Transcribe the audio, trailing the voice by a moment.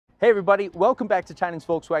Hey everybody, welcome back to Tynan's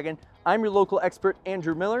Volkswagen. I'm your local expert,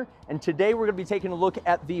 Andrew Miller, and today we're going to be taking a look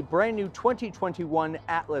at the brand new 2021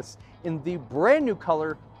 Atlas in the brand new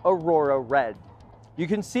color, Aurora Red. You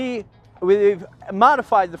can see we've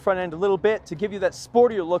modified the front end a little bit to give you that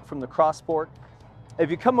sportier look from the Cross Sport.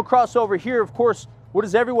 If you come across over here, of course, what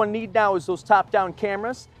does everyone need now is those top-down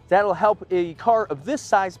cameras. That'll help a car of this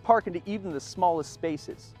size park into even the smallest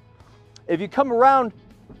spaces. If you come around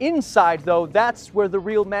inside though, that's where the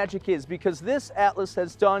real magic is, because this Atlas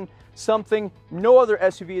has done something no other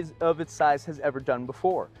SUV of its size has ever done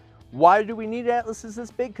before. Why do we need Atlases this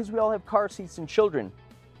big? Because we all have car seats and children.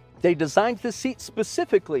 They designed the seat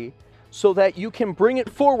specifically so that you can bring it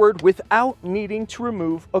forward without needing to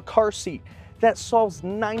remove a car seat. That solves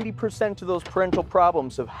 90% of those parental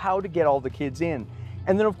problems of how to get all the kids in.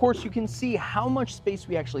 And then of course you can see how much space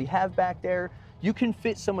we actually have back there. You can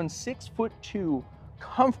fit someone 6'2"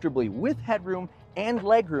 comfortably with headroom and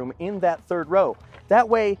legroom in that third row. That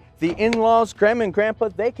way the in-laws, grandma and grandpa,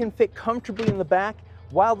 they can fit comfortably in the back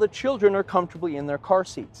while the children are comfortably in their car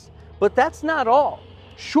seats. But that's not all.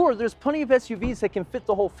 Sure, there's plenty of SUVs that can fit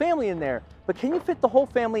the whole family in there, but can you fit the whole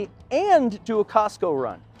family and do a Costco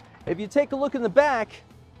run? If you take a look in the back,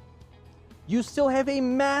 you still have a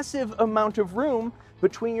massive amount of room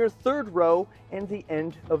between your third row and the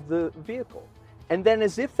end of the vehicle. And then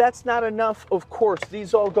as if that's not enough, of course,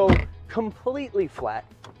 these all go completely flat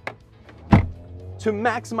to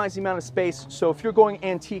maximize the amount of space. So if you're going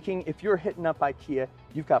antiquing, if you're hitting up IKEA,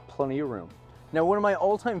 you've got plenty of room. Now, one of my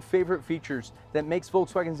all-time favorite features that makes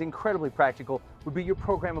Volkswagens incredibly practical would be your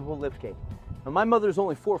programmable liftgate. Now, my mother's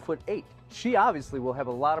only 4'8". She obviously will have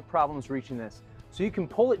a lot of problems reaching this. So you can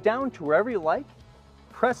pull it down to wherever you like,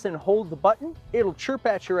 press and hold the button, it'll chirp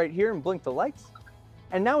at you right here and blink the lights.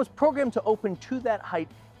 And now it's programmed to open to that height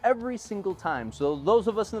every single time. So those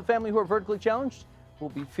of us in the family who are vertically challenged will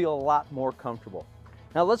feel a lot more comfortable.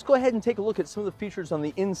 Now let's go ahead and take a look at some of the features on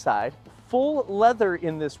the inside. Full leather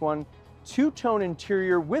in this one, two-tone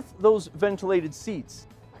interior with those ventilated seats.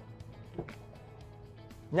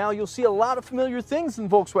 Now you'll see a lot of familiar things in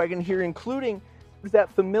Volkswagen here, including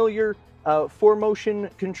that familiar 4-motion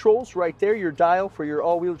controls right there, your dial for your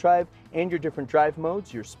all-wheel drive and your different drive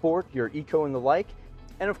modes, your sport, your eco and the like.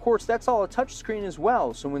 And of course, that's all a touch screen as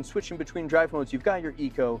well. So when switching between drive modes, you've got your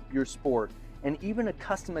eco, your sport, and even a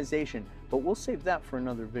customization, but we'll save that for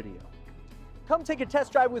another video. Come take a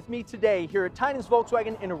test drive with me today here at Tynan's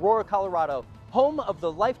Volkswagen in Aurora, Colorado, home of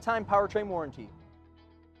the lifetime powertrain warranty.